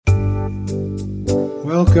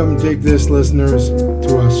Welcome, Dig This listeners,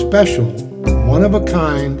 to a special,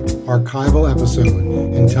 one-of-a-kind archival episode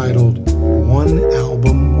entitled One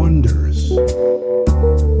Album Wonders.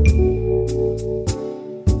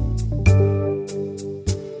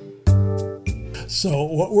 So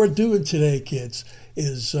what we're doing today, kids,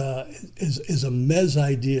 is a Mez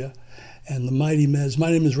idea, and the Mighty Mez.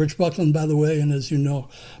 My name is Rich Buckland, by the way, and as you know,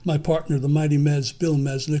 my partner, the Mighty Mez, Bill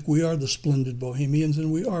Mesnick. We are the Splendid Bohemians,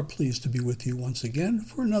 and we are pleased to be with you once again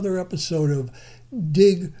for another episode of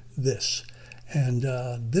Dig This. And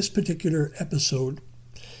this particular episode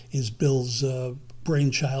is Bill's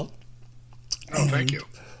brainchild. Oh, thank you.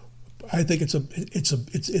 I think it's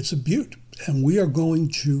a beaut, and we are going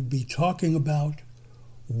to be talking about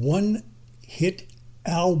one-hit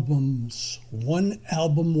albums, one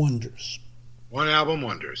album wonders. One album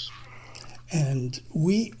wonders. And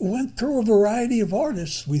we went through a variety of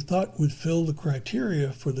artists we thought would fill the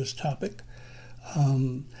criteria for this topic,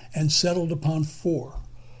 and settled upon four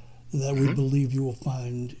that we believe you will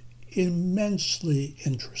find immensely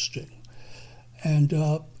interesting. And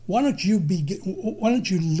why don't you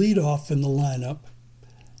lead off in the lineup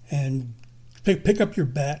and pick up your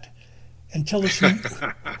bat and tell us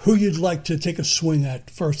who you'd like to take a swing at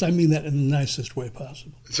first. I mean that in the nicest way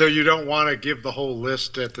possible. So you don't want to give the whole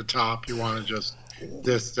list at the top. You want to just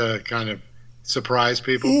kind of surprise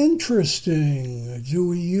people? Interesting. Do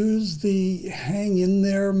we use the hang in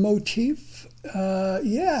there motif?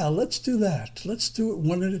 Yeah, let's do that. Let's do it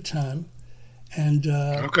one at a time. And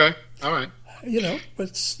okay, all right.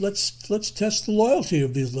 Let's test the loyalty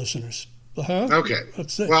of these listeners. Okay.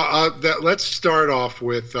 Let's see. Well, let's start off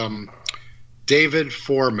with David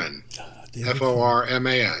Foreman,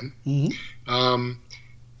 F-O-R-M-A-N,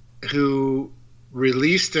 who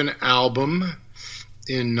released an album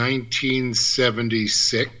in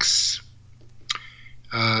 1976,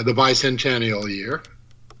 the bicentennial year,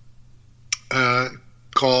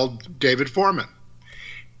 called David Foreman.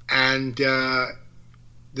 And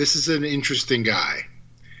this is an interesting guy.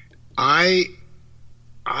 I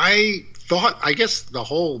guess the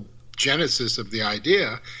whole genesis of the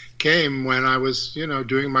idea came when I was,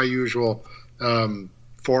 doing my usual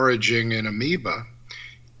foraging in Amoeba,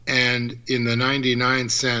 and in the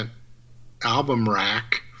 99-cent album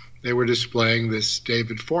rack, they were displaying this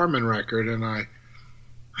David Foreman record, and I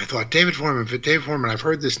thought, David Foreman, I've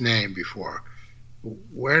heard this name before.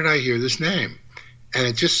 Where did I hear this name? And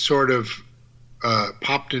it just sort of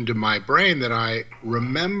popped into my brain that I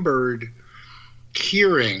remembered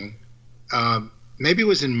hearing, maybe it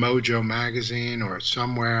was in Mojo magazine or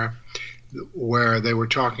somewhere, where they were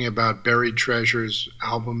talking about buried treasures,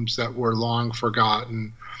 albums that were long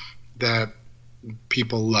forgotten that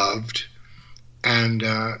people loved. And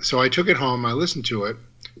so I took it home, I listened to it,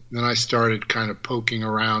 and then I started kind of poking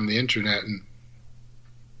around the internet.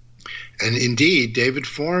 And indeed, David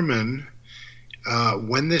Foreman,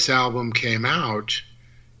 when this album came out,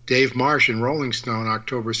 Dave Marsh in Rolling Stone,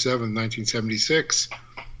 October 7th, 1976,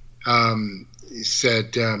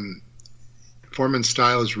 said Foreman's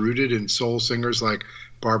style is rooted in soul singers like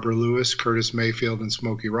Barbara Lewis, Curtis Mayfield, and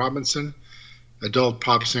Smokey Robinson. Adult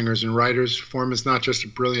pop singers and writers. Foreman's not just a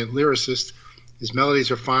brilliant lyricist. His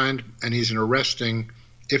melodies are fine, and he's an arresting,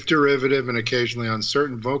 if derivative and occasionally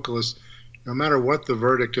uncertain vocalist. No matter what the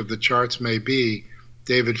verdict of the charts may be,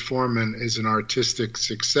 David Foreman is an artistic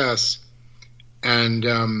success. And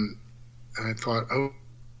I thought, oh,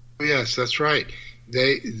 yes, that's right.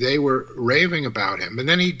 They were raving about him. And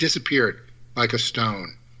then he disappeared like a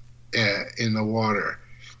stone in the water.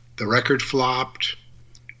 The record flopped.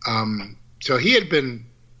 So he had been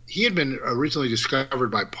originally discovered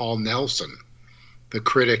by Paul Nelson, the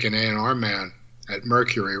critic and A&R man at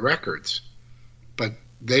Mercury Records. But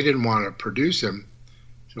they didn't want to produce him.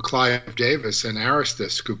 So Clive Davis and Arista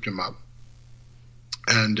scooped him up.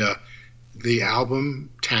 And the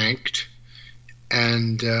album tanked,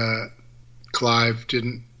 and Clive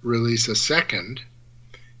didn't release a second.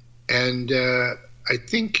 And I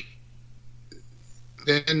think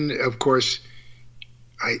then, of course,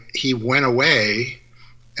 he went away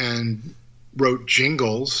and wrote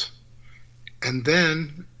jingles, and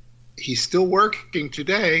then he's still working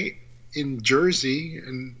today in Jersey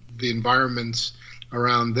and the environments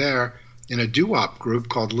around there in a doo-wop group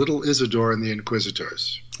called Little Isidore and the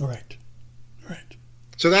Inquisitors. Right.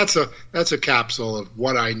 So that's a capsule of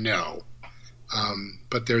what I know,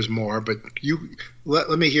 but there's more. But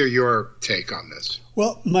let me hear your take on this.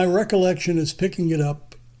 Well, my recollection is picking it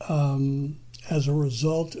up as a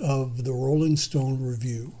result of the Rolling Stone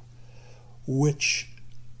review, which,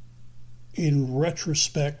 in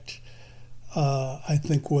retrospect, I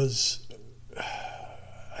think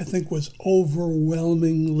I think, was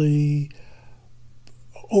overwhelmingly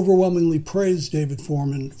praised David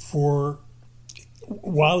Foreman for,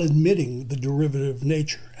 while admitting the derivative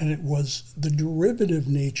nature. And it was the derivative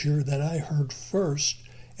nature that I heard first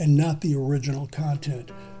and not the original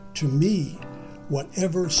content. To me,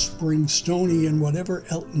 whatever Springstonian, whatever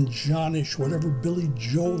Elton Johnish, whatever Billy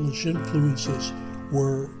Joelish influences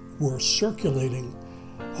were circulating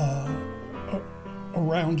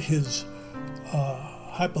around his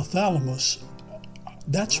hypothalamus,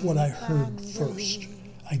 that's what I heard first.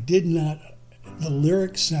 I did not, the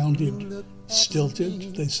lyrics sounded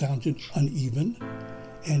stilted, they sounded uneven,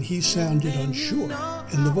 and he sounded unsure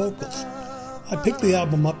in the vocals. I picked the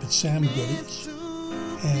album up at Sam Goody's,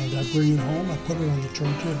 and I bring it home. I put it on the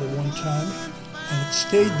turntable one time, and it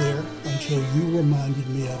stayed there until you reminded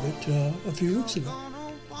me of it a few weeks ago.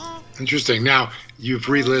 Interesting. Now, you've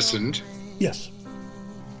re-listened. Yes.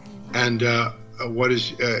 And what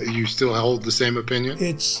is, you still hold the same opinion?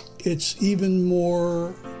 It's even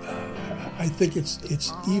more, I think it's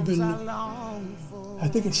as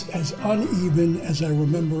uneven as I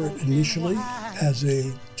remember it initially as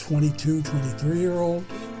a 22, 23-year-old,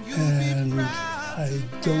 and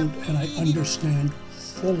I understand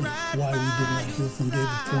fully why we did not hear from David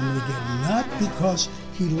Foreman again. Not because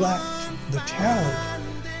he lacked the talent,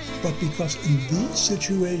 but because in these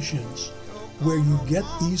situations where you get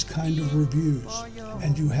these kind of reviews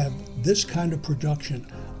and you have this kind of production,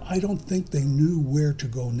 I don't think they knew where to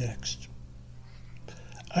go next.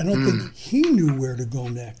 I don't think he knew where to go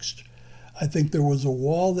next. I think there was a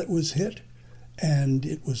wall that was hit, and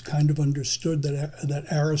it was kind of understood that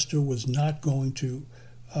Arista was not going to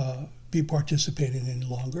be participating any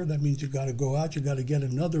longer. That means you've got to go out, you've got to get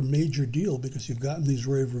another major deal because you've gotten these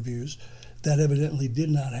rave reviews. That evidently did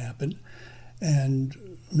not happen.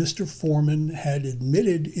 And Mr. Foreman had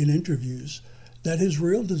admitted in interviews that his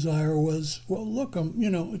real desire was, well, look,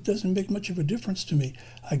 it doesn't make much of a difference to me.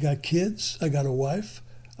 I got kids, I got a wife,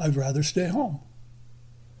 I'd rather stay home.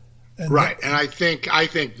 And right, and I think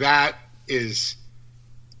that is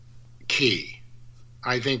key.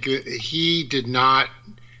 I think he did not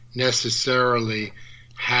necessarily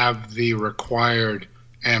have the required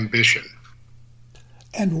ambition.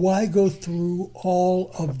 And why go through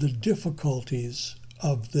all of the difficulties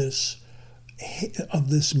of this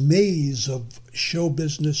maze of show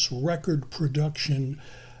business, record production,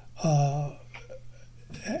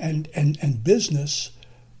 and business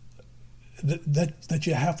that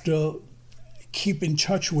you have to keep in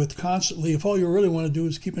touch with constantly if all you really want to do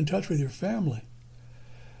is keep in touch with your family?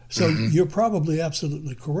 So you're probably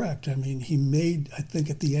absolutely correct. I mean, he made, I think,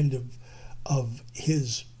 at the end of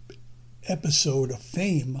his episode of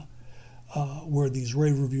fame, where these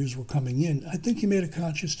rave reviews were coming in, I think he made a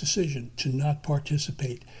conscious decision to not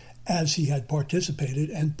participate as he had participated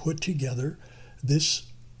and put together this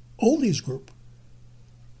oldies group.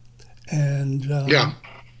 And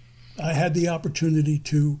I had the opportunity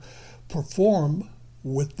to perform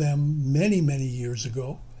with them many, many years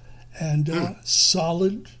ago, and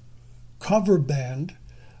solid cover band.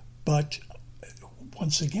 But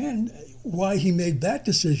once again, why he made that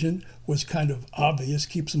decision was kind of obvious.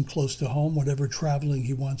 Keeps him close to home. Whatever traveling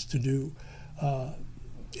he wants to do,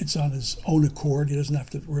 it's on his own accord. He doesn't have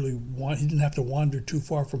to he didn't have to wander too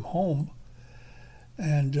far from home.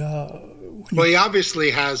 And he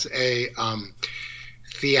obviously has a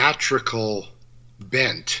theatrical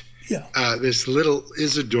bent. Yeah. This little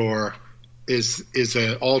Isidore is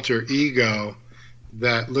an alter ego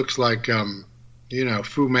that looks like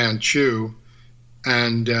Fu Manchu,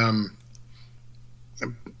 and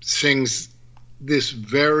sings this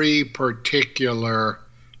very particular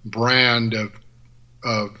brand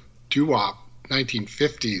of doo-wop,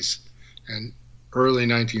 1950s and early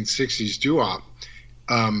 1960s doo-wop,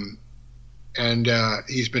 and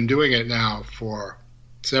he's been doing it now for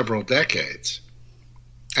several decades,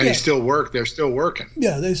 and They're still working.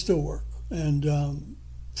 Yeah, they still work, and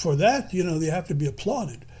for that, they have to be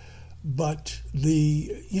applauded. But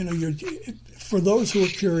for those who are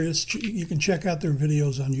curious, you can check out their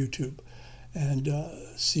videos on YouTube and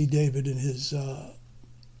see David in his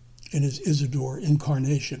Isidore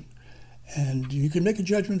incarnation, and you can make a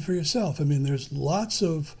judgment for yourself. I mean, there's lots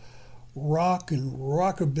of rock and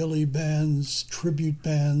rockabilly bands, tribute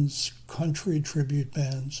bands, country tribute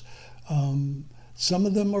bands. Some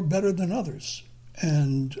of them are better than others,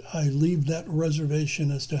 and I leave that reservation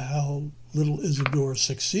as to how little Isidore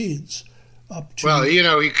succeeds up to... Well,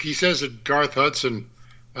 he says that Garth Hudson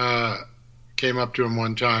came up to him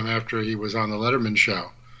one time after he was on the Letterman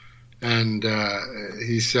show, and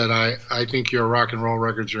he said, I think your rock and roll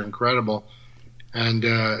records are incredible, and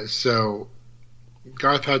so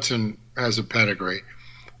Garth Hudson has a pedigree.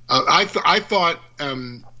 I thought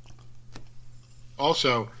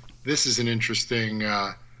also this is an interesting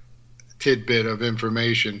tidbit of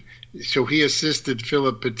information. So he assisted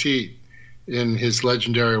Philip Petit in his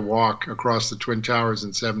legendary walk across the Twin Towers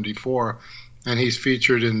in '74, and he's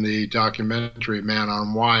featured in the documentary Man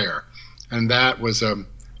on Wire. And that was an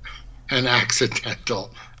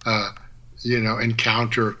accidental,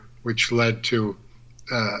 encounter which led to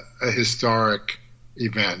a historic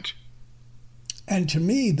event. And to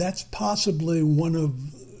me, that's possibly one of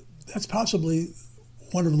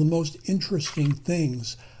the most interesting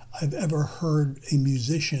things I've ever heard a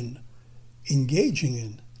musician engaging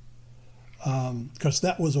in, because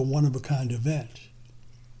that was a one-of-a-kind event.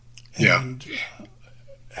 And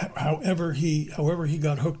however he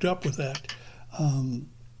got hooked up with that,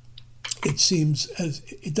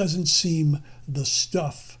 it doesn't seem the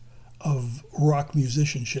stuff of rock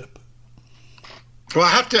musicianship. Well, I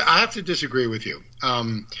have to disagree with you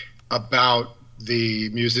about the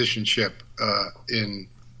musicianship in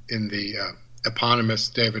the eponymous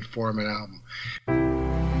David Foreman album.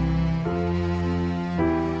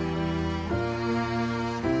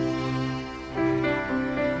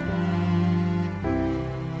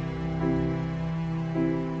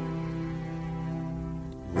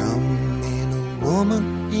 Rum and a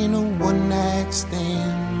woman in a one-night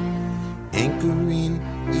stand, anchoring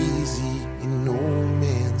easy in no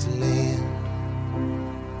man's land.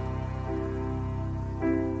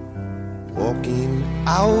 Walking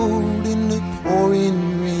out in the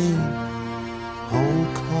pouring rain, Hong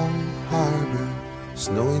Kong harbor,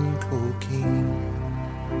 snowing cocaine.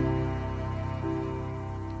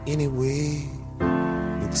 Anyway,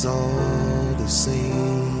 it's all the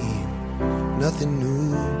same, nothing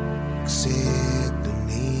new except the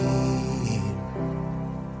name.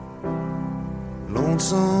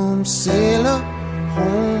 Lonesome sailor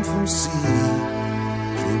home from sea,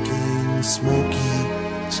 drinking smoky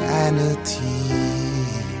China tea.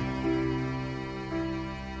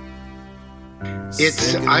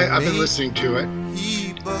 I've been listening to it,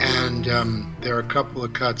 and there are a couple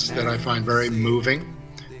of cuts that I find very moving.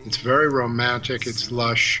 It's very romantic. It's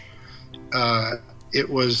lush. It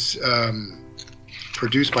was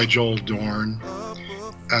produced by Joel Dorn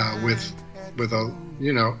with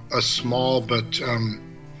a small but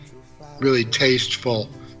really tasteful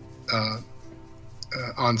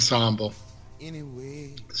ensemble.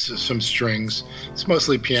 So some strings. It's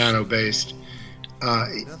mostly piano based.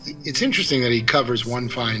 It's interesting that he covers One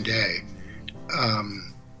Fine Day,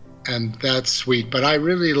 and that's sweet. But I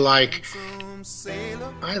really like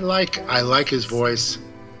his voice.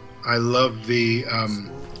 I love the.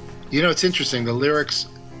 It's interesting. The lyrics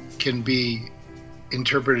can be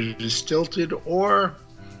interpreted as stilted, or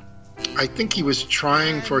I think he was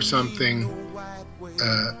trying for something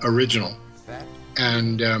original,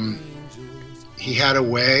 and he had a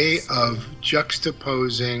way of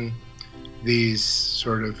juxtaposing these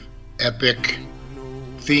sort of epic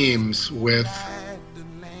themes with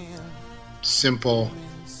simple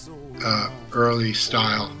early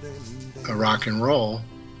style rock and roll,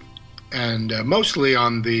 and mostly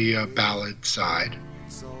on the ballad side.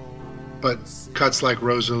 But cuts like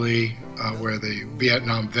Rosalie, where the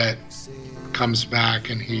Vietnam vet comes back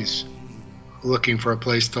and he's looking for a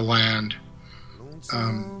place to land,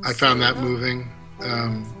 I found that moving.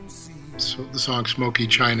 So the song Smoky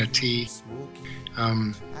China Tea.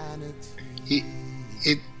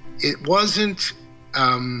 It wasn't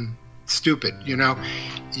stupid,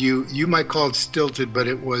 You might call it stilted, but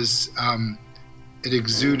it was it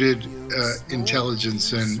exuded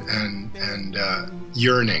intelligence and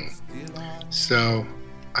yearning. So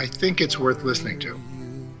I think it's worth listening to.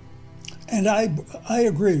 And I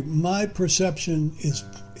agree. My perception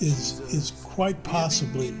is quite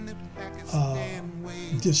possibly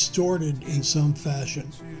distorted in some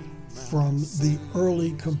fashion from the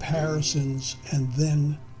early comparisons and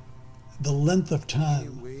then the length of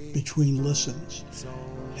time between listens.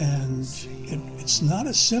 And it's not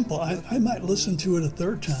as simple. I might listen to it a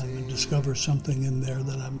third time and discover something in there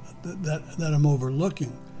that I'm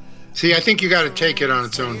overlooking. See, I think you got to take it on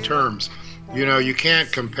its own terms. You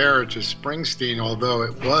can't compare it to Springsteen, although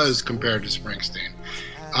it was compared to Springsteen.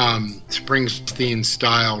 Springsteen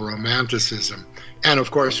style romanticism. And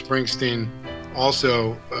of course, Springsteen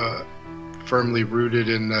also firmly rooted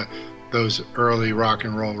in those early rock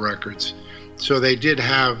and roll records. So they did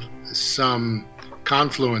have some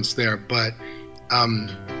confluence there, but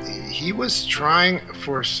he was trying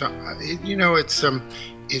for some,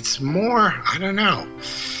 it's more, I don't know.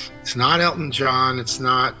 It's not Elton John. It's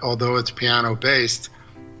not, although it's piano based,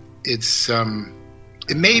 it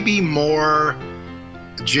may be more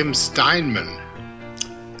Jim Steinman.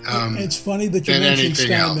 It's funny that you mentioned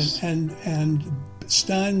Steinman, and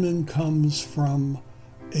Steinman comes from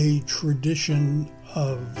a tradition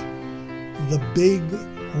of the big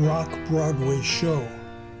rock Broadway show.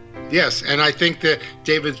 Yes, and I think that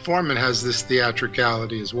David Foreman has this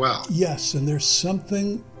theatricality as well. Yes, and there's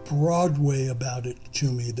something Broadway about it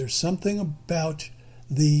to me. There's something about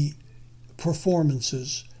the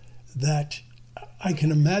performances that I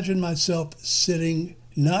can imagine myself sitting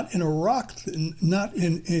not in an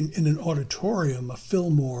auditorium, a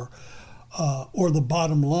Fillmore, or the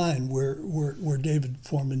Bottom Line where David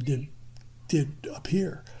Foreman did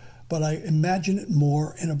appear, but I imagine it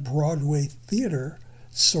more in a Broadway theater,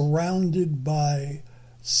 surrounded by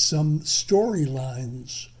some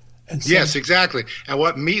storylines. Yes, exactly. And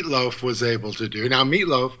what Meatloaf was able to do. Now,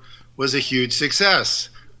 Meatloaf was a huge success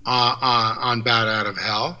on Bat Out of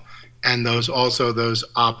Hell, and those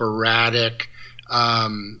operatic,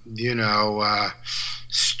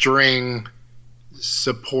 string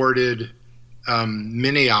supported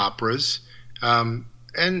mini operas. And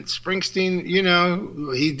Springsteen,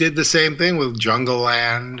 he did the same thing with Jungle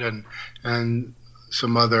Land and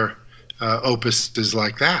some other opuses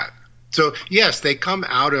like that. So, yes, they come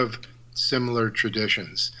out of similar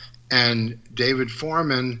traditions. And David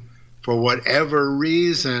Foreman, for whatever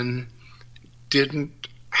reason, didn't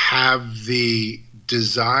have the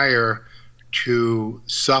desire to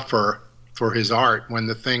suffer for his art. When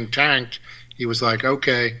the thing tanked, he was like,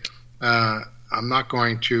 okay, I'm not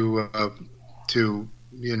going to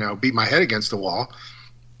beat my head against the wall,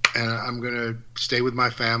 and I'm going to stay with my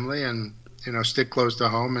family and, stick close to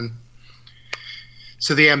home. And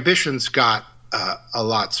so the ambitions got a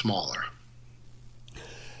lot smaller.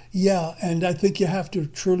 Yeah, and I think you have to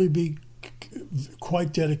truly be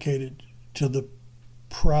quite dedicated to the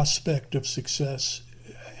prospect of success.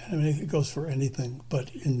 I mean, it goes for anything, but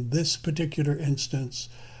in this particular instance,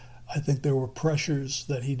 I think there were pressures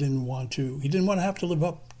that he didn't want to have to live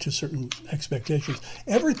up to certain expectations.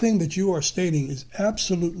 Everything that you are stating is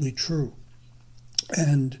absolutely true.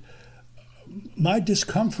 And my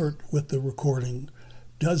discomfort with the recording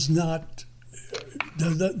does not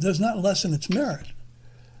lessen its merit.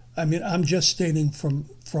 I mean, I'm just stating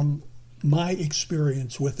from my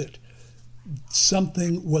experience with it,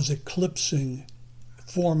 something was eclipsing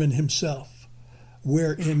Foreman himself,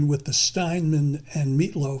 wherein with the Steinman and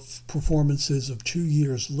Meatloaf performances of 2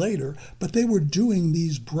 years later, but they were doing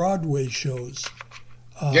these Broadway shows,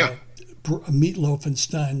 Meatloaf and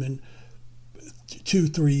Steinman,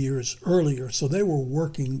 2-3 years earlier, so they were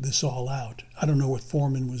working this all out. I don't know what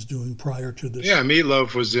Foreman was doing prior to this. Yeah,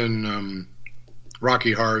 Meatloaf was in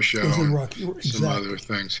Rocky Horror Show, some other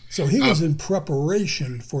things. So he was in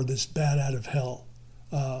preparation for this Bat Out of Hell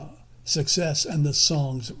success, and the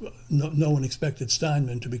songs. No one expected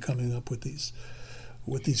Steinman to be coming up with these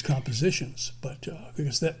compositions, but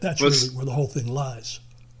because that's really where the whole thing lies.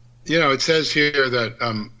 It says here that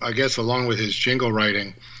I guess along with his jingle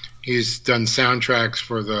writing, he's done soundtracks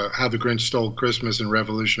for How the Grinch Stole Christmas and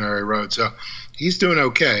Revolutionary Road. So he's doing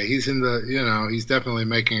okay. He's he's definitely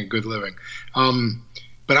making a good living.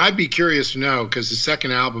 But I'd be curious to know, because the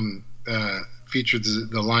second album featured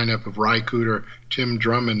the lineup of Ry Cooder, Tim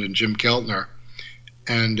Drummond, and Jim Keltner,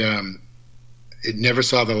 and it never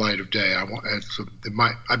saw the light of day.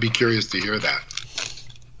 I'd be curious to hear that.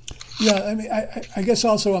 Yeah, I mean, I guess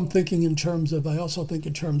also I think in terms of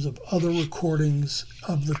other recordings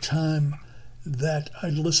of the time that I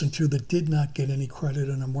listened to that did not get any credit,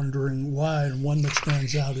 and I'm wondering why. And one that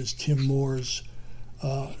stands out is Tim Moore's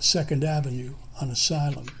Second Avenue on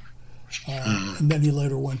Asylum. And then he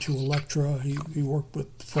later went to Elektra. He worked with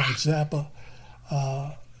Frank Zappa.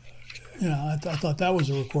 I thought that was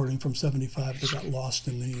a recording from '75 that got lost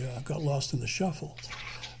in the shuffle.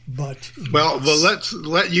 But let's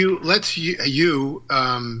let you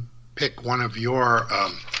pick one of your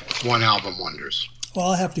one album wonders. Well,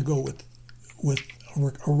 I have to go with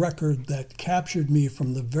a record that captured me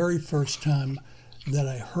from the very first time that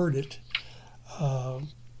I heard it,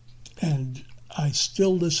 and I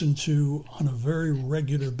still listen to on a very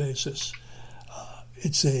regular basis.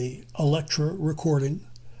 It's a Elektra recording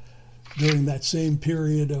during that same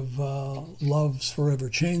period of Love's Forever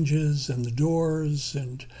Changes and The Doors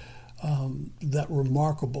and that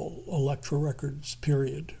remarkable Elektra Records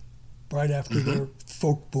period, right after their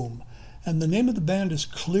folk boom. And the name of the band is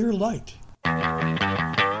Clear Light.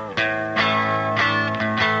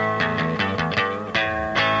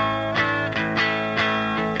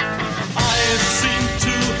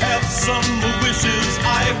 Some wishes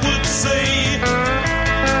I would say,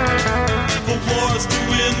 for wars to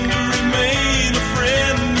end or remain a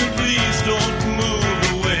friend, please don't move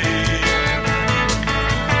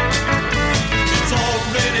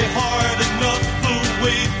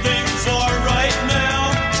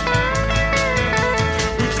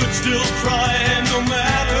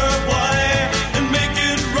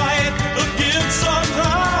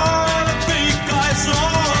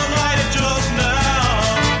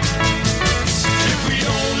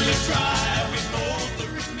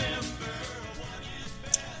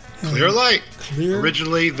Clear Light. Clear,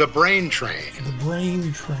 Originally the Brain Train. The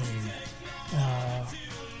Brain Train.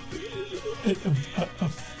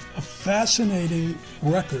 A fascinating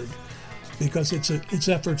record because its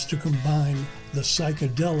efforts to combine the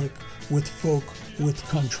psychedelic with folk, with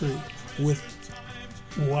country, with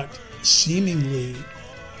what seemingly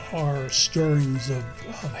are stirrings of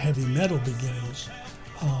heavy metal beginnings.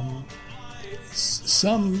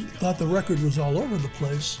 Some thought the record was all over the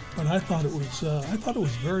place, but I thought it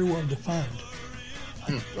was very well defined.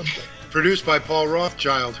 Produced by Paul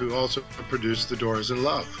Rothchild, who also produced The Doors and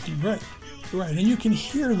Love. Right, and you can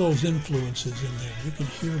hear those influences in there. You can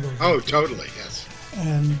hear those. Oh, totally, yes.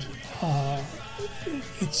 And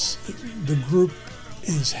the group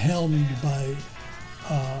is helmed by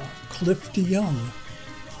Cliff DeYoung,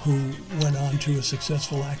 who went on to a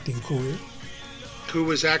successful acting career. Who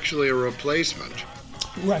was actually a replacement.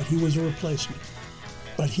 Right, he was a replacement.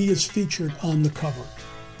 But he is featured on the cover.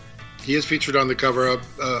 He is featured on the cover.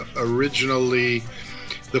 Originally,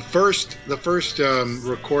 the first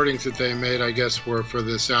recordings that they made, I guess, were for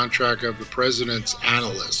the soundtrack of The President's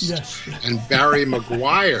Analyst. Yes. And Barry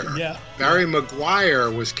Maguire. Yeah. Barry Maguire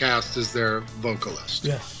was cast as their vocalist.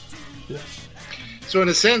 Yes. So in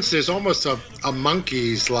a sense, there's almost a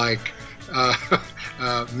Monkees-like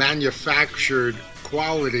manufactured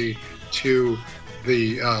quality to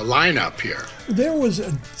the lineup here. There was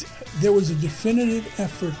a definitive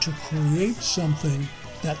effort to create something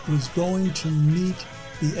that was going to meet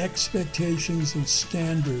the expectations and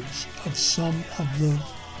standards of some of the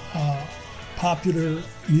popular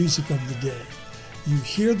music of the day. You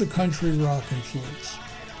hear the country rock influence.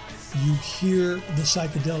 You hear the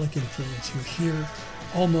psychedelic influence. You hear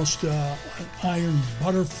almost an Iron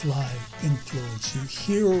Butterfly influence. You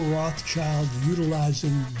hear Rothchild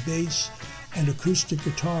utilizing bass and acoustic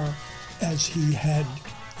guitar as he had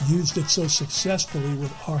used it so successfully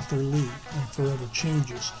with Arthur Lee and Forever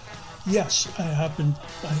Changes. Yes, I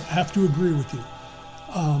have to agree with you.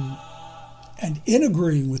 And in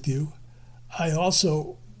agreeing with you, I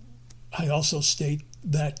also state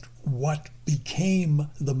that what became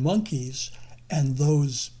the Monkees and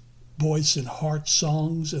those Voice and Heart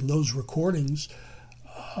songs and those recordings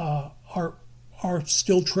are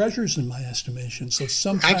still treasures in my estimation. So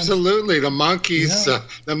sometimes absolutely, the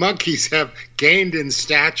Monkees have gained in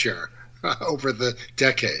stature over the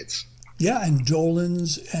decades. Yeah, and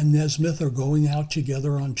Dolenz and Nesmith are going out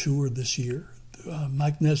together on tour this year.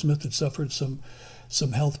 Mike Nesmith had suffered some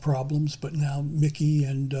health problems, but now Mickey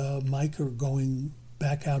and Mike are going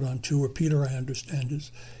back out on tour. Peter, I understand,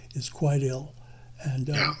 is quite ill.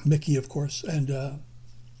 And Mickey, of course, and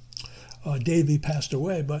Davey passed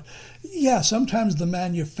away. But yeah, sometimes the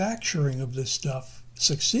manufacturing of this stuff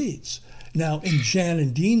succeeds. Now, in Jan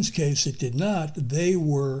and Dean's case, it did not. They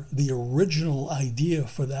were the original idea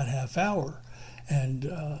for that half hour. And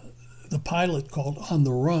the pilot called On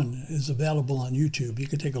the Run is available on YouTube. You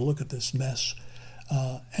can take a look at this mess.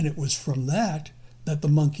 And it was from that the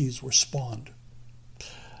Monkees were spawned.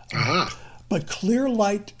 Uh-huh. But Clear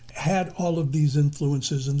Light had all of these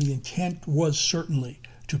influences, and the intent was certainly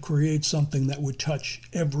to create something that would touch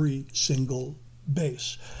every single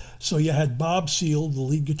bass. So you had Bob Seale, the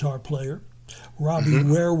lead guitar player, Robbie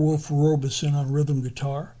Werewolf Robeson on rhythm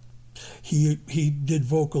guitar. He did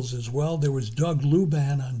vocals as well. There was Doug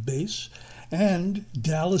Luban on bass, and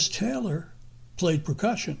Dallas Taylor played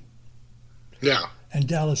percussion. Yeah. And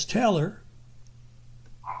Dallas Taylor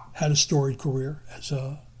had a storied career as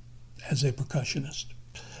a percussionist.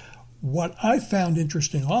 What I found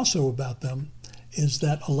interesting also about them is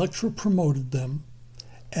that Elektra promoted them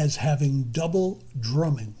as having double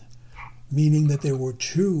drumming, meaning that there were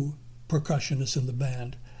two percussionists in the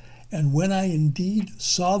band. And when I indeed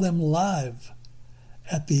saw them live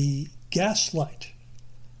at the Gaslight,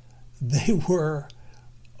 they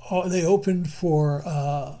opened for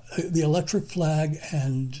the Electric Flag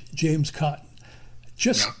and James Cotton.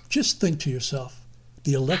 Just think to yourself,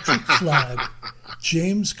 the Electric Flag,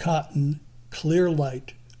 James Cotton, Clear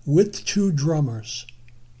Light, with two drummers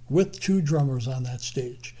on that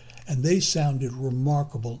stage. And they sounded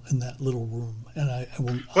remarkable in that little room. And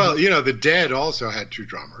Well, the Dead also had two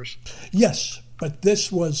drummers. Yes, but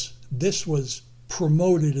this was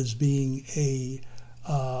promoted as being an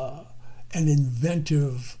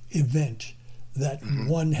inventive event that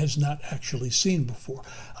one has not actually seen before.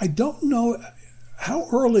 I don't know how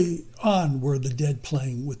early on were the Dead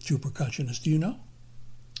playing with two percussionists. Do you know?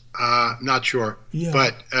 Not sure, yeah.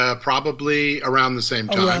 But probably around the same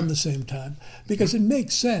time. Around the same time, because it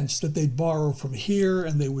makes sense that they'd borrow from here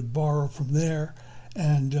and they would borrow from there,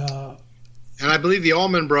 and And I believe the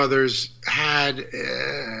Allman Brothers had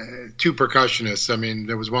two percussionists. I mean,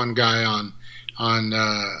 there was one guy on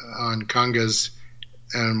congas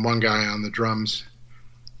and one guy on the drums.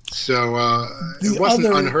 So it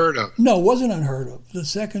wasn't unheard of. No, it wasn't unheard of. The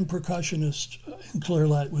second percussionist in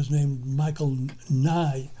Clearlight was named Michael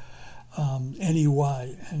Ney,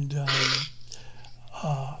 N-E-Y. And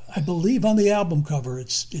I believe on the album cover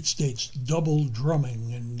it states double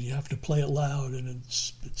drumming, and you have to play it loud, and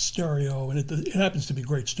it's stereo, and it happens to be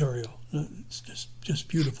great stereo. It's just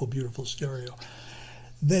beautiful, beautiful stereo.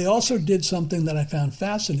 They also did something that I found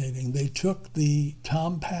fascinating. They took the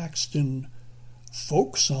Tom Paxton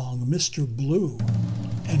folk song, Mr. Blue,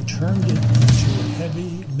 and turned it into a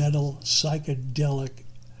heavy metal psychedelic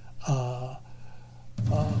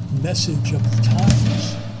message of the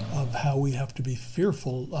times, of how we have to be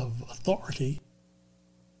fearful of authority.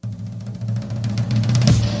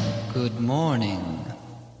 Good morning,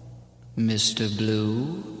 Mr.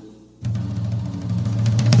 Blue.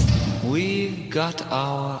 We've got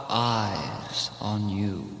our eyes on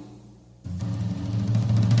you.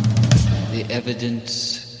 The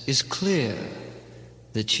evidence is clear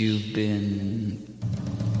that you've been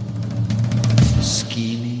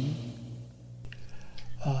scheming.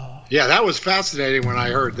 Yeah, that was fascinating when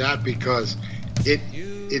I heard that, because it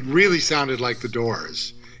really sounded like the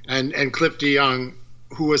Doors. And Cliff DeYoung,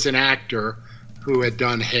 who was an actor who had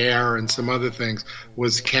done Hair and some other things,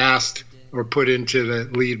 was cast or put into the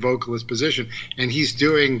lead vocalist position. And he's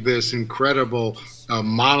doing this incredible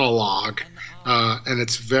monologue, and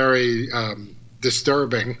it's very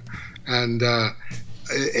disturbing. And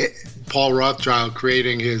Paul Rothchild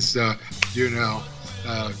creating his,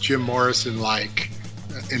 Jim Morrison-like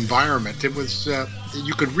environment. It was,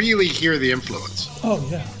 you could really hear the influence. Oh,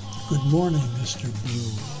 yeah. Good morning, Mr.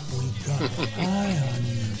 Blue. We've got an eye on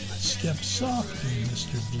you. Step softly,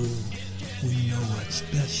 Mr. Blue. We know what's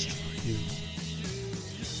best for you.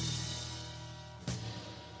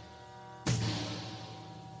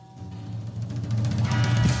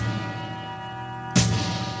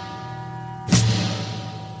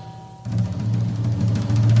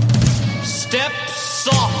 Step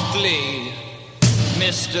softly,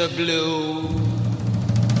 Mr. Blue.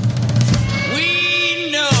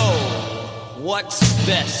 We know what's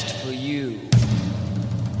best for you.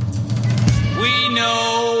 We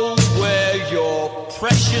know where your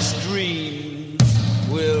precious dreams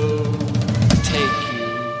will take you.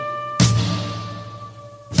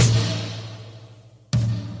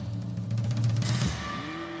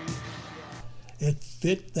 It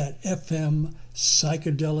fit that FM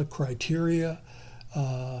psychedelic criteria,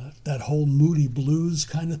 that whole moody blues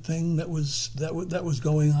kind of thing that was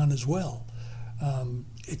going on as well.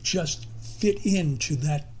 It just fit into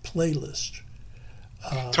that playlist.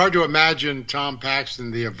 It's hard to imagine Tom Paxton,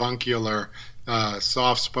 the avuncular,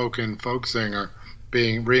 soft-spoken folk singer,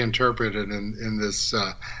 being reinterpreted in this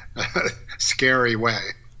scary way.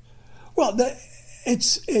 Well,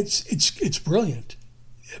 it's brilliant,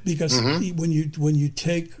 because when you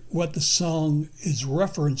take what the song is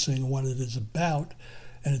referencing, what it is about,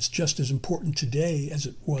 and it's just as important today as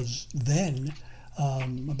it was then,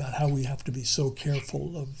 about how we have to be so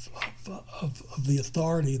careful of the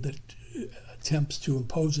authority that attempts to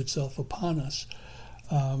impose itself upon us.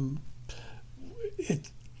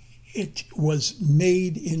 It was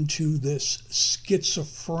made into this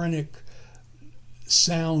schizophrenic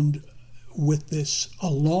sound with this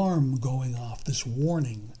alarm going off, this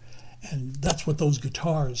warning. And that's what those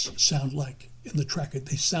guitars sound like in the track.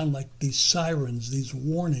 They sound like these sirens, these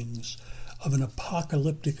warnings of an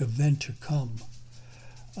apocalyptic event to come.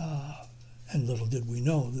 And little did we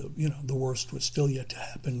know that, the worst was still yet to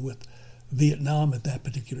happen with Vietnam at that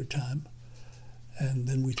particular time. And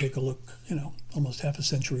then we take a look, almost half a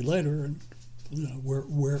century later, and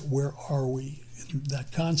where are we in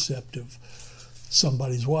that concept of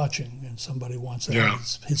somebody's watching and somebody wants to have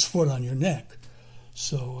his foot on your neck.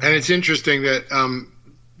 So and it's interesting that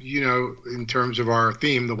in terms of our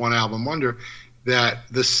theme, the one album wonder, that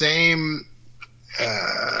the same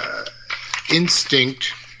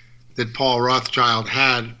instinct that Paul Rothchild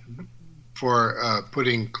had for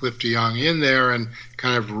putting Cliff DeYoung in there and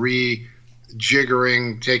kind of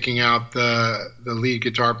rejiggering, taking out the lead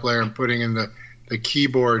guitar player and putting in the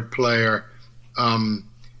keyboard player.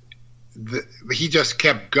 He just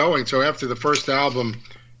kept going. So after the first album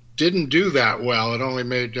didn't do that well, it only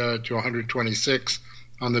made to 126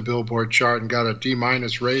 on the Billboard chart and got a D-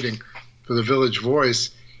 rating for the Village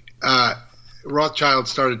Voice. Rothchild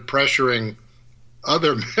started pressuring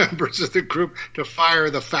other members of the group to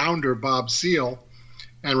fire the founder, Bob Seale,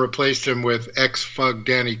 and replaced him with ex-Fug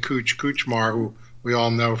Danny Kuchmar, who we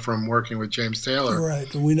all know from working with James Taylor.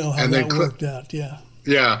 Right, we know how And then that worked out. Yeah.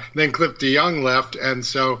 Yeah, then Cliff DeYoung left, and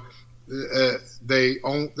so they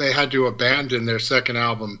had to abandon their second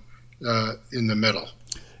album in the middle.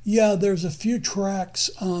 Yeah, there's a few tracks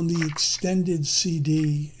on the extended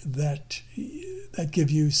CD that give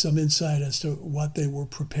you some insight as to what they were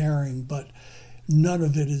preparing, but none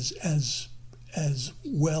of it is as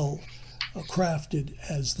well crafted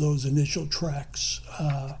as those initial tracks.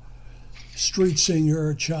 Street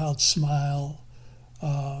Singer, Child Smile,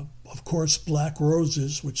 of course, Black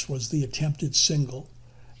Roses, which was the attempted single,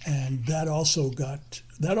 and that also got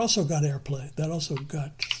airplay. That also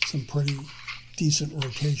got some pretty decent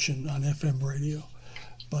rotation on FM radio.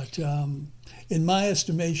 But in my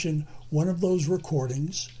estimation, one of those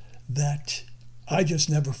recordings that I just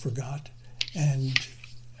never forgot, and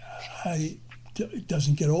it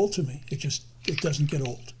doesn't get old to me. It doesn't get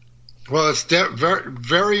old. Well, it's very,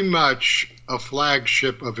 very much a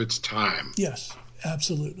flagship of its time. Yes,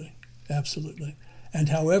 absolutely. Absolutely. And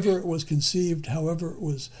however it was conceived, however it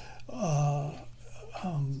was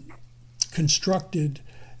constructed,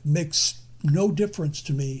 makes no difference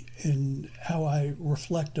to me in how I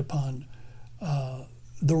reflect upon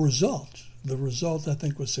the result. The result, I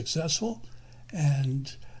think, was successful,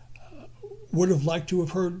 and would have liked to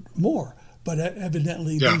have heard more. But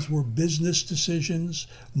evidently, these were business decisions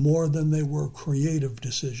more than they were creative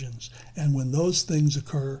decisions. And when those things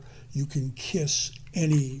occur, you can kiss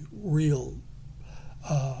any real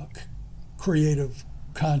creative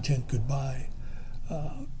content goodbye,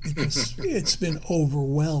 because it's been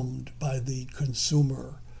overwhelmed by the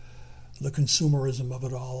consumerism of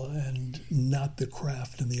it all, and not the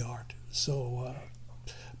craft and the art. So,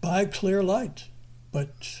 by Clear Light.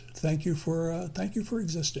 But thank you for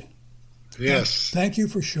existing. Yes. Thank you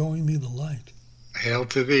for showing me the light. Hail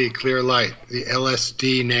to thee, Clear Light, the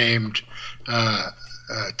LSD named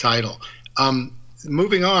title.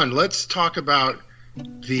 Moving on, let's talk about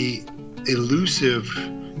the elusive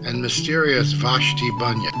and mysterious Vashti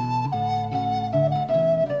Bunyan.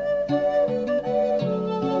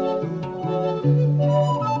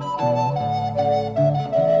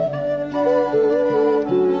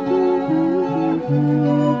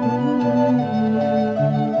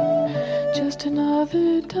 Just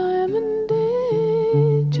another diamond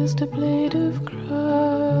day, just a blade of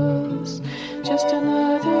grass, just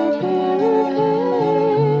another bale of hay,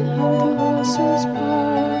 and the horses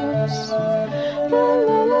pass. La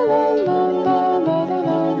la la la la la la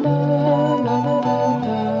la la la la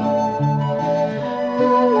la.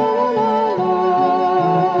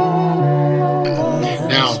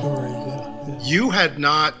 Now, you had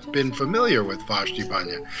not been familiar with Vashti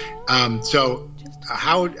Bunyan, so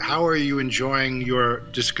how are you enjoying your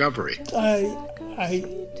discovery?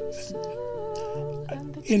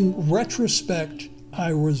 In retrospect,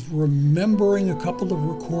 I was remembering a couple of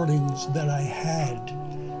recordings that I had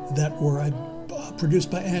that were produced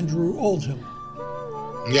by Andrew Oldham.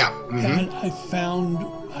 Yeah. Mm-hmm. And I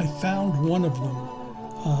found one of them.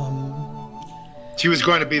 She was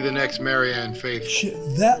going to be the next Marianne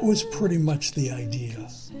Faithfull. That was pretty much the idea.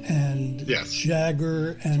 And yes.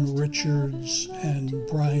 Jagger and Richards and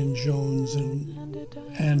Brian Jones and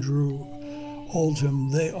Andrew Oldham,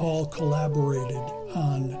 they all collaborated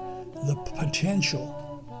on the potential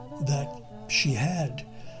that she had.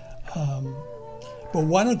 But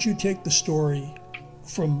why don't you take the story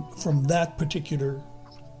from that particular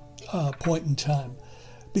point in time?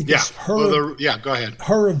 Because go ahead.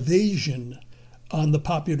 Her evasion on the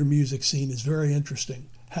popular music scene is very interesting.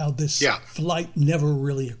 How this flight never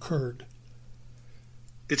really occurred.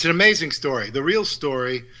 It's an amazing story. The real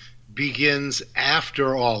story begins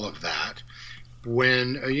after all of that,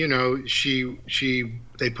 when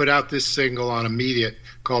they put out this single on Immediate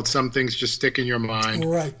called "Some Things Just Stick in Your Mind."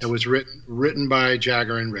 Right. It was written by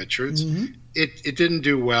Jagger and Richards. Mm-hmm. It didn't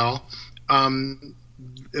do well.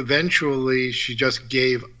 Eventually, she just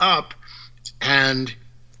gave up and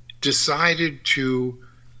decided to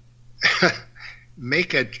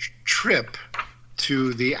make a trip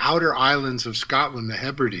to the outer islands of Scotland, the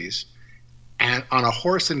Hebrides, and on a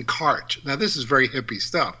horse and cart. Now, this is very hippie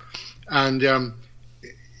stuff. And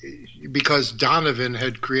because Donovan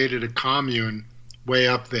had created a commune way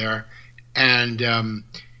up there, and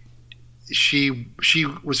she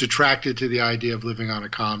was attracted to the idea of living on a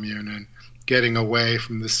commune and getting away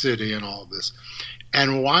from the city and all of this.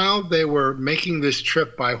 And while they were making this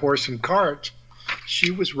trip by horse and cart,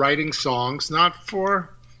 she was writing songs, not for,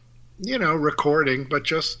 recording, but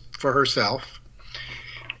just for herself.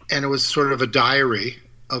 And it was sort of a diary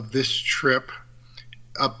of this trip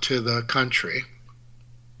up to the country.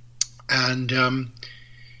 And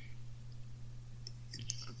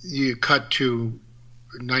you cut to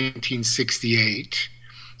 1968,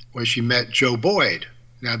 where she met Joe Boyd.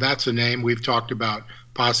 Now, that's a name we've talked about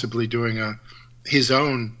possibly doing his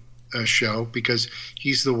own show, because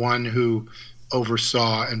he's the one who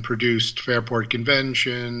oversaw and produced Fairport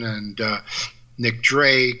Convention and Nick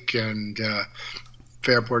Drake and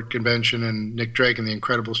Fairport Convention and Nick Drake and the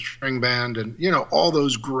Incredible String Band and, all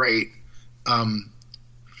those great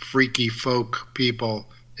freaky folk people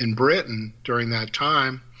in Britain during that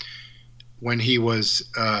time, when he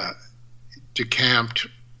was decamped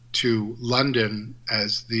to London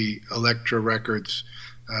as the Elektra Records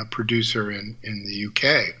producer in the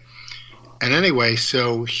UK. And anyway,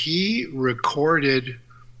 so he recorded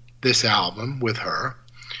this album with her,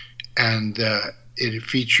 and it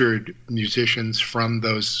featured musicians from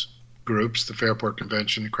those groups, the Fairport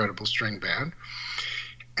Convention, Incredible String Band,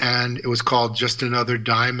 and it was called Just Another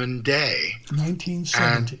Diamond Day.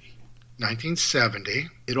 1970.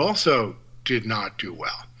 It also did not do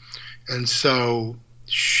well. And so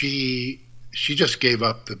she just gave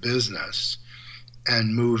up the business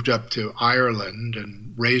and moved up to Ireland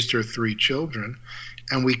and raised her 3 children.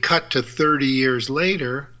 And we cut to 30 years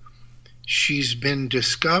later. She's been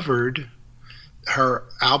discovered. Her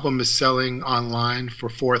album is selling online for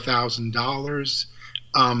 $4,000.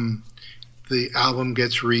 The album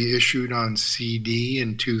gets reissued on CD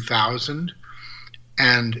in 2000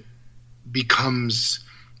 and becomes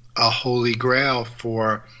a holy grail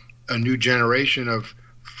for a new generation of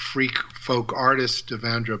freak folk artists,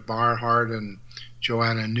 Devendra Barhart and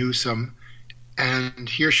Joanna Newsom. And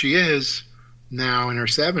here she is now in her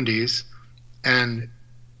 70s and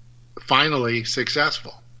finally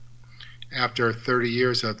successful after 30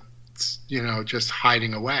 years of, just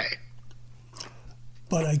hiding away.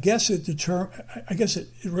 But I guess it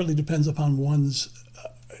really depends upon one's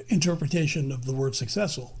interpretation of the word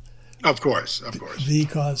successful. Of course.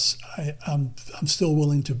 Because I'm still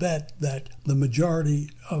willing to bet that the majority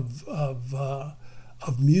of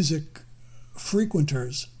music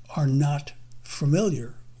frequenters are not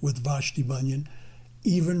familiar with Vashti Bunyan,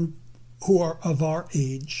 even who are of our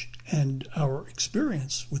age and our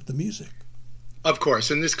experience with the music. Of course,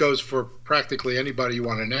 and this goes for practically anybody you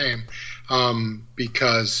want to name,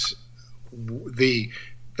 because the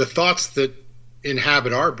thoughts that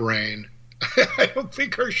inhabit our brain, I don't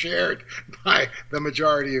think are shared by the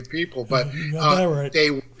majority of people. But right.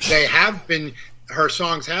 they have been. Her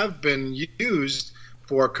songs have been used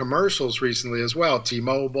for commercials recently as well.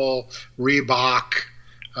 T-Mobile, Reebok.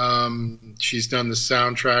 She's done the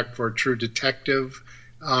soundtrack for True Detective.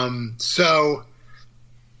 So.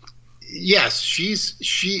 Yes, she's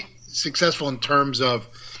successful in terms of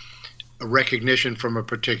a recognition from a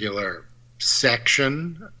particular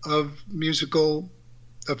section of musical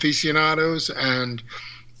aficionados and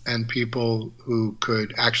people who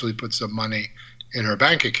could actually put some money in her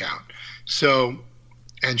bank account. So,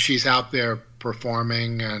 and she's out there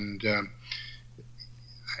performing, and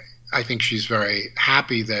I think she's very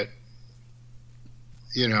happy that,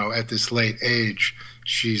 at this late age,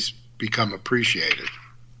 she's become appreciated.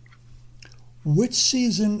 Which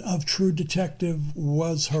season of True Detective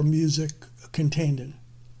was her music contained in?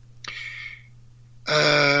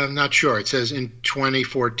 I'm not sure. It says in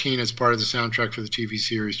 2014 as part of the soundtrack for the TV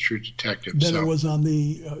series True Detective. Then it was on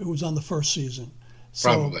the first season. So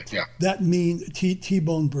probably, yeah. That means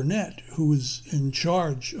T-Bone Burnett, who was in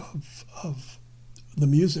charge of the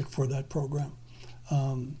music for that program,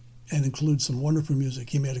 and includes some wonderful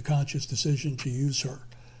music. He made a conscious decision to use her.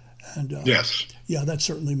 And yes. Yeah, that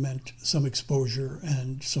certainly meant some exposure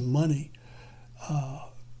and some money.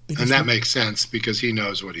 And that makes sense because he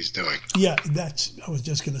knows what he's doing. Yeah, I was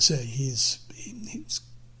just going to say he's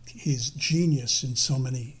genius in so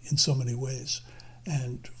many ways,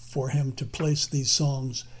 and for him to place these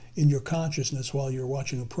songs in your consciousness while you're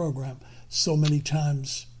watching a program, so many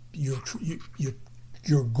times you're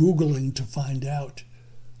Googling to find out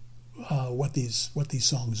what these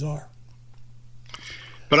songs are.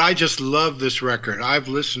 But I just love this record. I've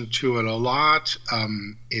listened to it a lot.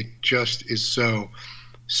 It just is so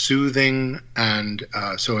soothing and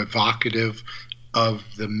so evocative of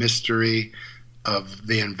the mystery of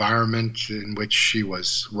the environment in which she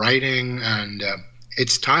was writing, and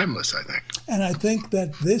it's timeless, I think. And I think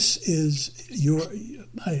that this is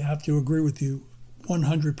I have to agree with you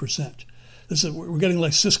 100%. We're getting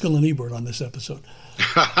like Siskel and Ebert on this episode.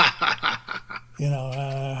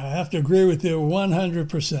 I have to agree with you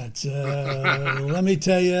 100%. Let me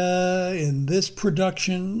tell you, in this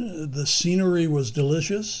production, the scenery was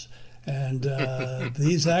delicious, and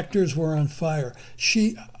these actors were on fire.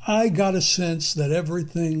 I got a sense that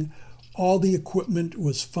everything, all the equipment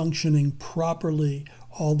was functioning properly,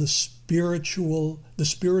 all the spiritual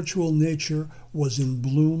nature was in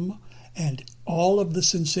bloom, and all of the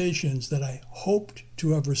sensations that I hoped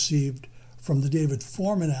to have received from the David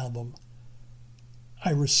Foreman album, I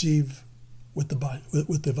receive with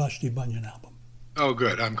the Vashti Bunyan album. Oh,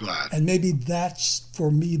 good. I'm glad. And maybe that's,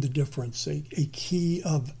 for me, the difference, a key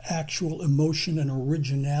of actual emotion and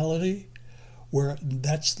originality, where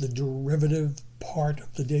that's the derivative part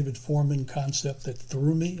of the David Foreman concept that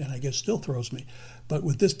threw me, and I guess still throws me. But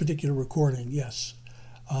with this particular recording, yes,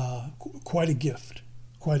 quite a gift.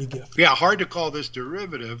 Quite a gift. Yeah, hard to call this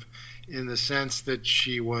derivative in the sense that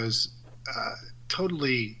she was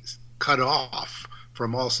totally cut off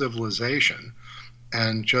from all civilization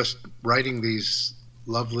and just writing these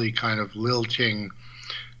lovely kind of lilting,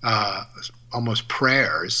 almost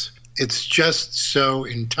prayers. It's just so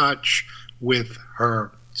in touch with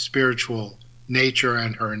her spiritual nature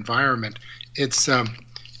and her environment. It's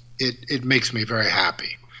it makes me very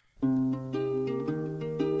happy. The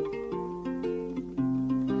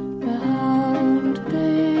hound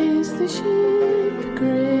bays, the sheep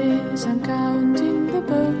graze. I'm counting the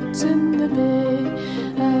boats in the bay.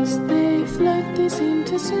 As they float, they seem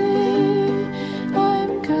to say,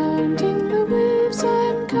 I'm counting the waves,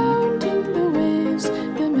 I'm counting the waves.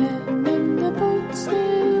 The men in the boats,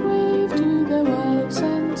 they wave to their wives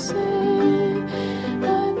and say,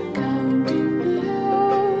 I'm counting the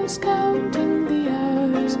hours, counting the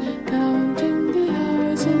hours, counting the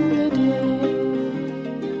hours in the day.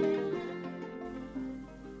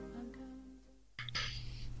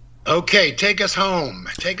 Okay, take us home.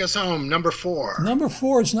 Take us home. Number 4. Number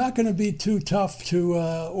 4 is not going to be too tough to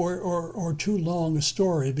or too long a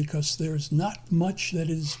story, because there's not much that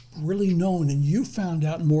is really known. And you found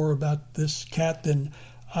out more about this cat than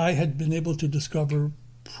I had been able to discover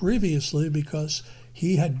previously, because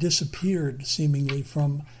he had disappeared seemingly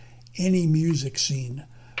from any music scene.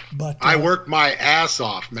 But I worked my ass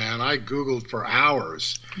off, man. I Googled for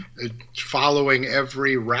hours, following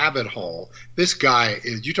every rabbit hole. This guy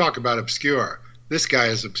is, you talk about obscure. This guy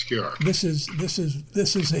is obscure. This is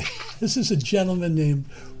a gentleman named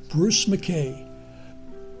Bruce McKay.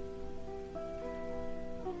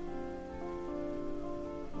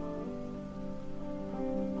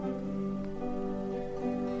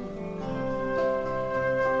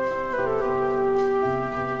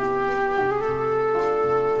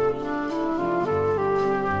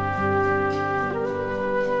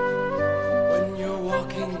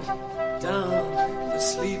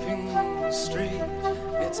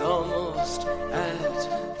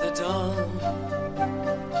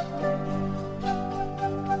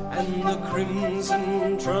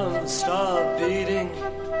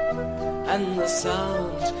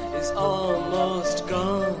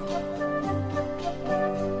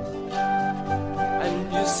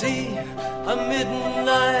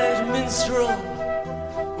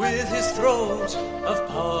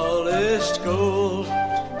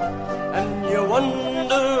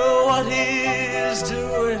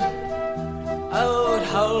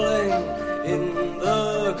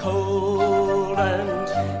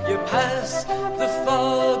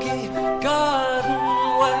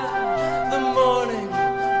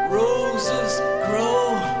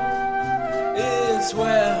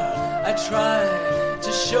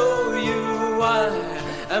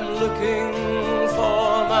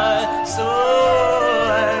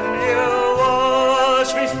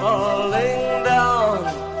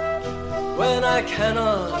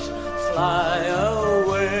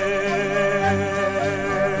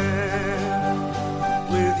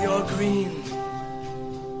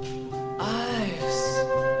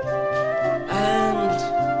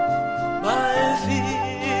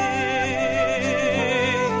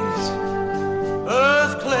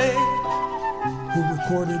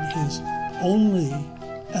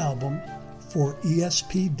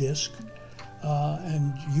 ESP disc,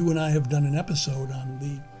 and you and I have done an episode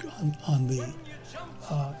on the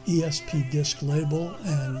ESP disc label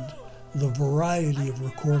and the variety of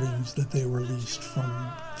recordings that they released,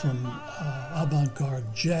 from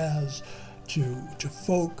avant-garde jazz to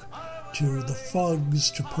folk, to the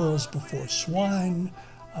Fugs, to Pearls Before Swine,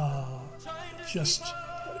 just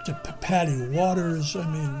to Patty Waters. I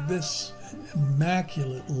mean, this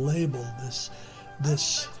immaculate label,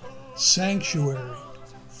 this sanctuary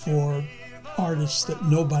for artists that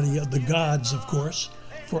nobody, the gods, of course,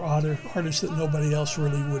 for artists that nobody else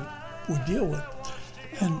really would deal with.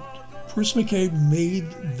 And Bruce McKay made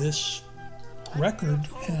this record,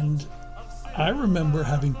 and I remember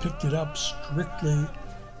having picked it up strictly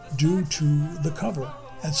due to the cover.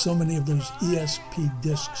 As so many of those ESP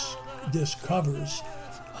disc covers,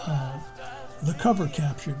 the cover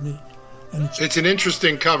captured me. And it's an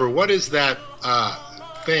interesting cover. What is that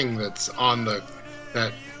thing that's on that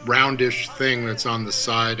roundish thing that's on the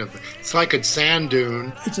side of it's like a sand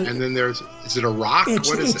dune, and then is it a rock?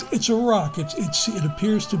 What is it? It's a rock. It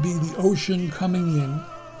appears to be the ocean coming in.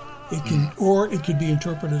 It can or it could be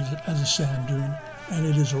interpreted as a sand dune, and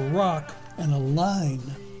it is a rock and a line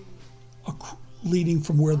leading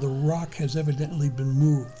from where the rock has evidently been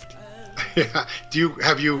moved. Yeah.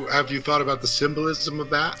 Have you thought about the symbolism of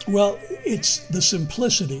that? Well, it's the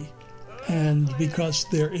simplicity, and because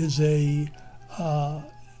there is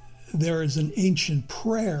an ancient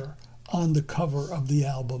prayer on the cover of the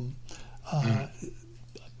album.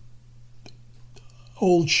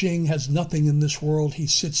 Old Shing has nothing in this world. He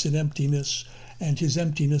sits in emptiness, and his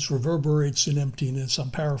emptiness reverberates in emptiness. I'm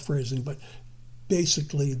paraphrasing, but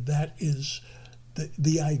basically that is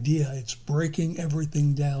the idea. It's breaking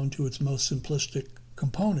everything down to its most simplistic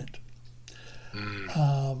component.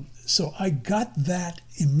 So I got that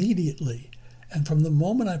immediately, and from the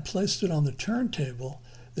moment I placed it on the turntable,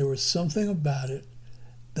 there was something about it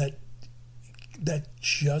that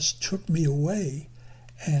just took me away.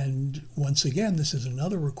 And once again, this is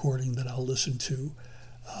another recording that I'll listen to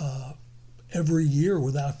every year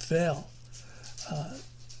without fail.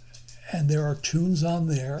 And there are tunes on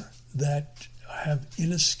there that have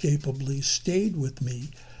inescapably stayed with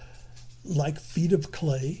me, like Feet of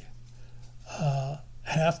Clay,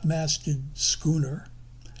 Half-Masted Schooner,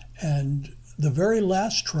 and the very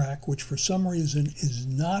last track, which for some reason is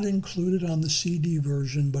not included on the CD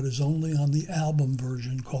version but is only on the album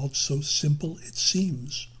version, called So Simple It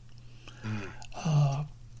Seems.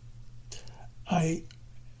 I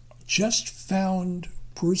just found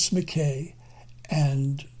Bruce McKay,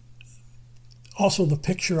 and also the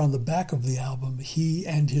picture on the back of the album, he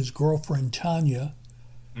and his girlfriend Tanya,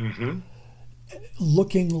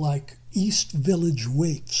 looking like East Village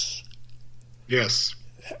waifs. Yes.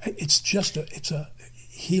 It's just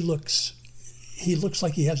he looks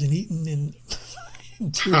like he hasn't eaten in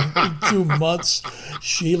two months.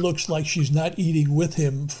 She looks like she's not eating with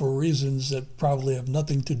him for reasons that probably have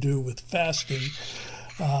nothing to do with fasting.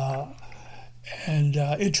 And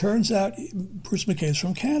it turns out Bruce McKay is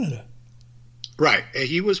from Canada. Right.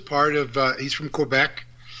 He was part of, he's from Quebec,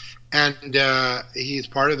 and he's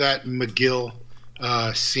part of that McGill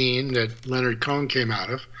scene that Leonard Cohen came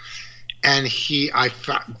out of. And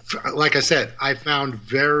like I said, I found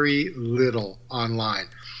very little online.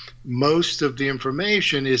 Most of the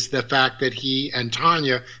information is the fact that he and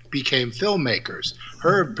Tanya became filmmakers.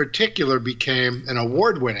 Her in particular became an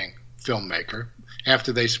award-winning filmmaker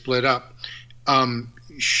after they split up. But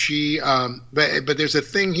there's a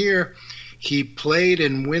thing here. He played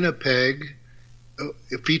in Winnipeg,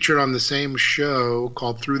 featured on the same show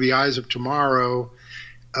called Through the Eyes of Tomorrow,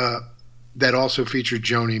 that also featured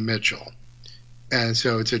Joni Mitchell. And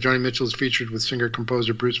so Joni Mitchell is featured with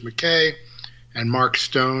singer-composer Bruce McKay and Mark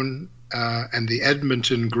Stone and the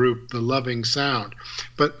Edmonton group, The Loving Sound.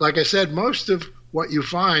 But like I said, most of what you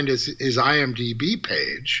find is his IMDb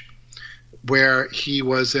page, where he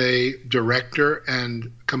was a director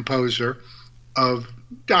and composer of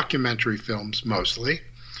documentary films mostly.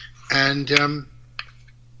 And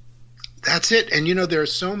that's it. And, there are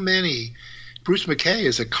so many. Bruce McKay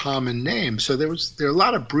is a common name. So there are a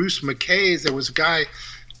lot of Bruce McKays. There was a guy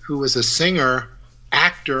who was a singer,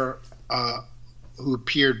 actor, who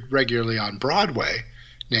appeared regularly on Broadway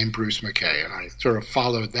named Bruce McKay. And I sort of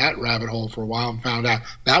followed that rabbit hole for a while and found out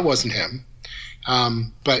that wasn't him.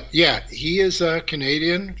 But yeah, he is a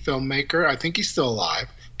Canadian filmmaker. I think he's still alive.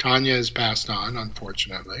 Tanya has passed on,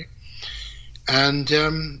 unfortunately. And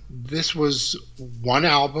this was one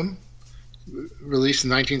album, released in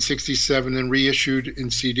 1967 and reissued in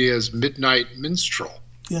CD as Midnight Minstrel.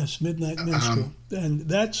 Yes, Midnight Minstrel. And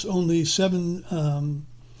that's only seven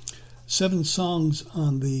songs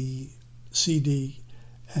on the CD.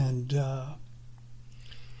 And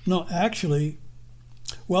no, actually,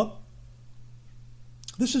 well,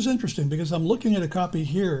 this is interesting because I'm looking at a copy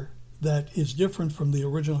here that is different from the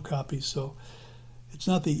original copy. So it's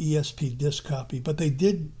not the ESP disc copy, but they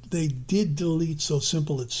did delete So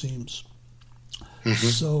Simple It Seems.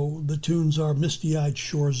 So the tunes are Misty-Eyed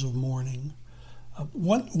Shores of Morning.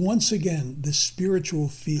 Once again, this spiritual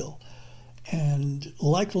feel. And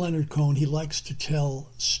like Leonard Cohen, he likes to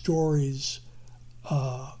tell stories.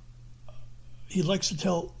 He likes to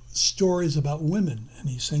tell stories about women. And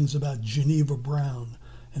he sings about Geneva Brown.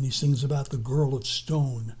 And he sings about the Girl of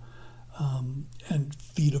Stone and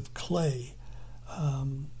Feet of Clay.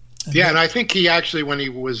 And I think he actually, when he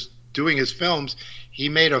was doing his films, he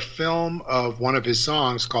made a film of one of his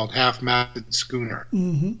songs called Half-Masted Schooner.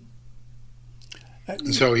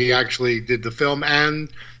 And so he actually did the film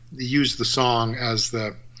and used the song as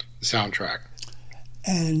the soundtrack.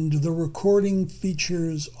 And the recording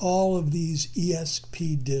features all of these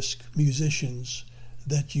ESP disc musicians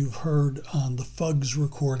that you've heard on the Fugs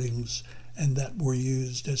recordings and that were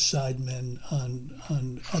used as sidemen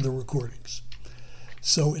on other recordings.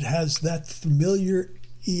 So it has that familiar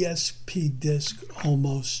ESP disc,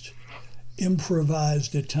 almost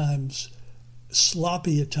improvised at times,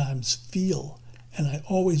 sloppy at times feel. And I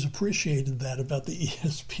always appreciated that about the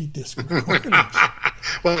ESP disc recordings.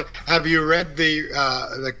 Well, have you read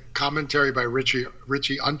the commentary by Richie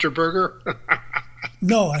Unterberger?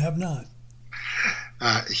 No, I have not.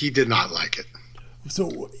 He did not like it.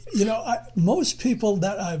 So, most people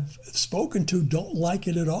that I've spoken to don't like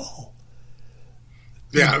it at all.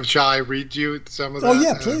 Yeah, shall I read you some of that? Oh,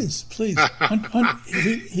 yeah, please.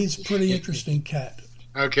 He's a pretty interesting cat.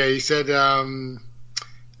 Okay, he said,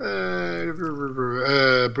 Bruce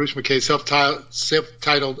McKay's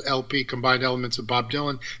self-titled LP combined elements of Bob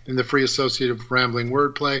Dylan and the free associative rambling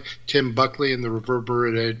wordplay, Tim Buckley and the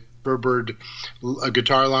reverberated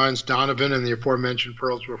guitar lines, Donovan and the aforementioned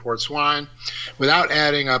Pearls Before Swine, without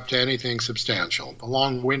adding up to anything substantial. The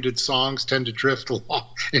long-winded songs tend to drift along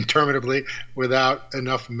interminably without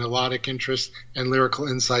enough melodic interest and lyrical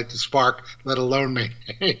insight to spark, let alone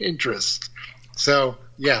maintain interest. So,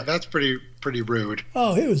 yeah, that's pretty rude.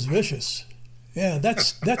 Oh, he was vicious. Yeah,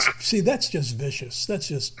 that's just vicious. That's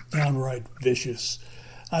just downright vicious.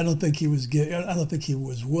 I don't think he was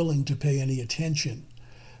willing to pay any attention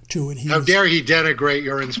to it. How dare he denigrate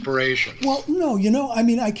your inspiration? Well, no,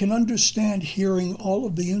 I can understand hearing all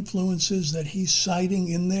of the influences that he's citing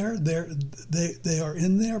in there. They are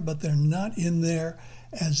in there, but they're not in there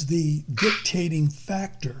as the dictating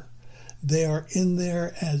factor. They are in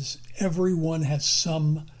there as everyone has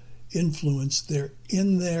some influence. They're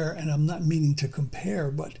in there, and I'm not meaning to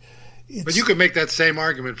compare, but But you could make that same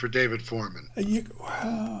argument for David Foreman.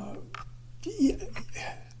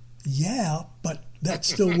 Yeah, but that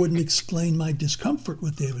still wouldn't explain my discomfort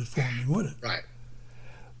with David Foreman, would it? Right.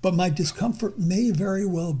 But my discomfort may very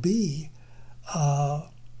well be, I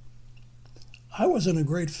wasn't a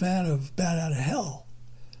great fan of Bat Out of Hell.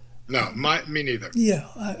 No, me neither. Yeah,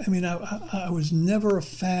 I was never a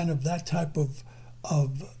fan of that type of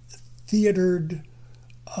theatered,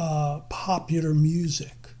 popular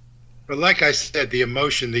music. But like I said, the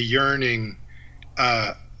emotion, the yearning,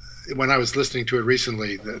 when I was listening to it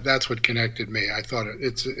recently, that's what connected me. I thought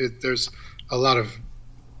there's a lot of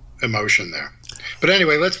emotion there. But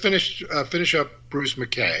anyway, let's finish up Bruce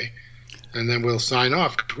McKay, and then we'll sign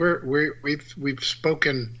off. We've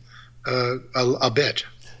spoken a bit.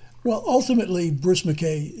 Well, ultimately, Bruce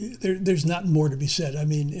McKay, there's not more to be said. I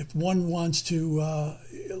mean, if one wants to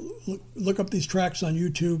look up these tracks on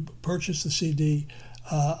YouTube, purchase the CD,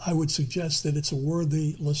 I would suggest that it's a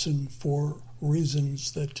worthy listen for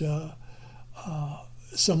reasons that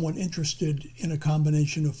someone interested in a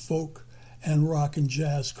combination of folk and rock and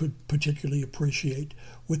jazz could particularly appreciate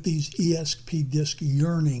with these ESP disc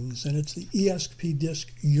yearnings. And it's the ESP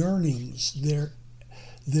disc yearnings,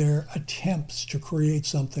 their attempts to create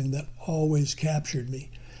something that always captured me.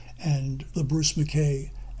 And the Bruce McKay,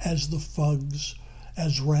 as the Fugs,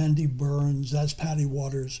 as Randy Burns, as Patty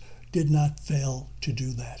Waters, did not fail to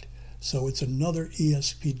do that. So it's another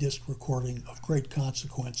ESP disc recording of great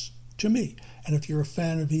consequence to me. And if you're a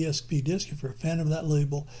fan of ESP disc, if you're a fan of that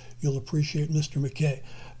label, you'll appreciate Mr. McKay.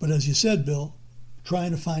 But as you said, Bill, trying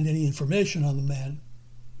to find any information on the man,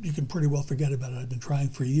 you can pretty well forget about it. I've been trying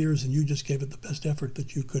for years, and you just gave it the best effort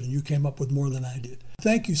that you could, and you came up with more than I did.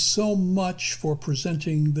 Thank you so much for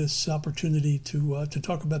presenting this opportunity to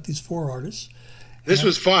talk about these four artists. This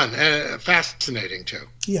was fun and fascinating too.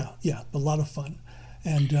 Yeah, a lot of fun,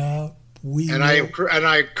 and I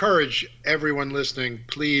encourage everyone listening,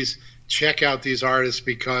 please check out these artists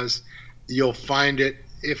because you'll find it,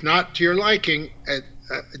 if not to your liking,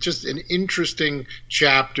 just an interesting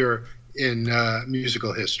chapter in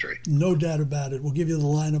musical history. No doubt about it. We'll give you the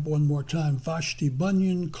lineup one more time. Vashti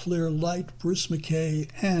Bunyan, Clear Light, Bruce McKay,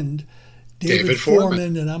 and David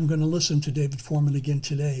Foreman. And I'm going to listen to David Foreman again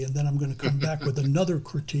today, and then I'm going to come back with another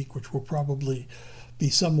critique, which will probably be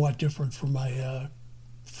somewhat different from my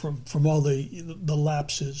from all the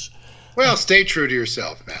lapses. Well, stay true to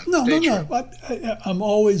yourself, man. No. I'm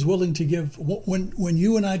always willing to give, when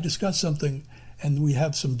you and I discuss something and we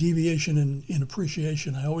have some deviation in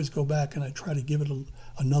appreciation, I always go back and I try to give it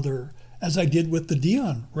another, as I did with the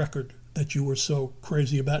Dion record that you were so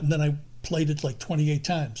crazy about, and then I played it like 28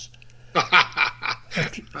 times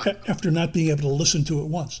after not being able to listen to it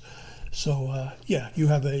once. So you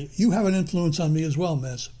have an influence on me as well,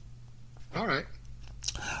 Mez. All right.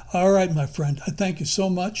 All right, my friend. I thank you so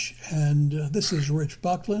much. And this is Rich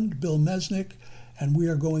Buckland, Bill Mesnick, and we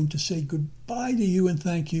are going to say goodbye to you and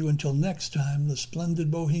thank you until next time. The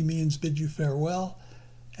Splendid Bohemians bid you farewell.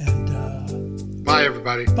 And bye,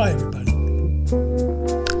 everybody. Bye, everybody.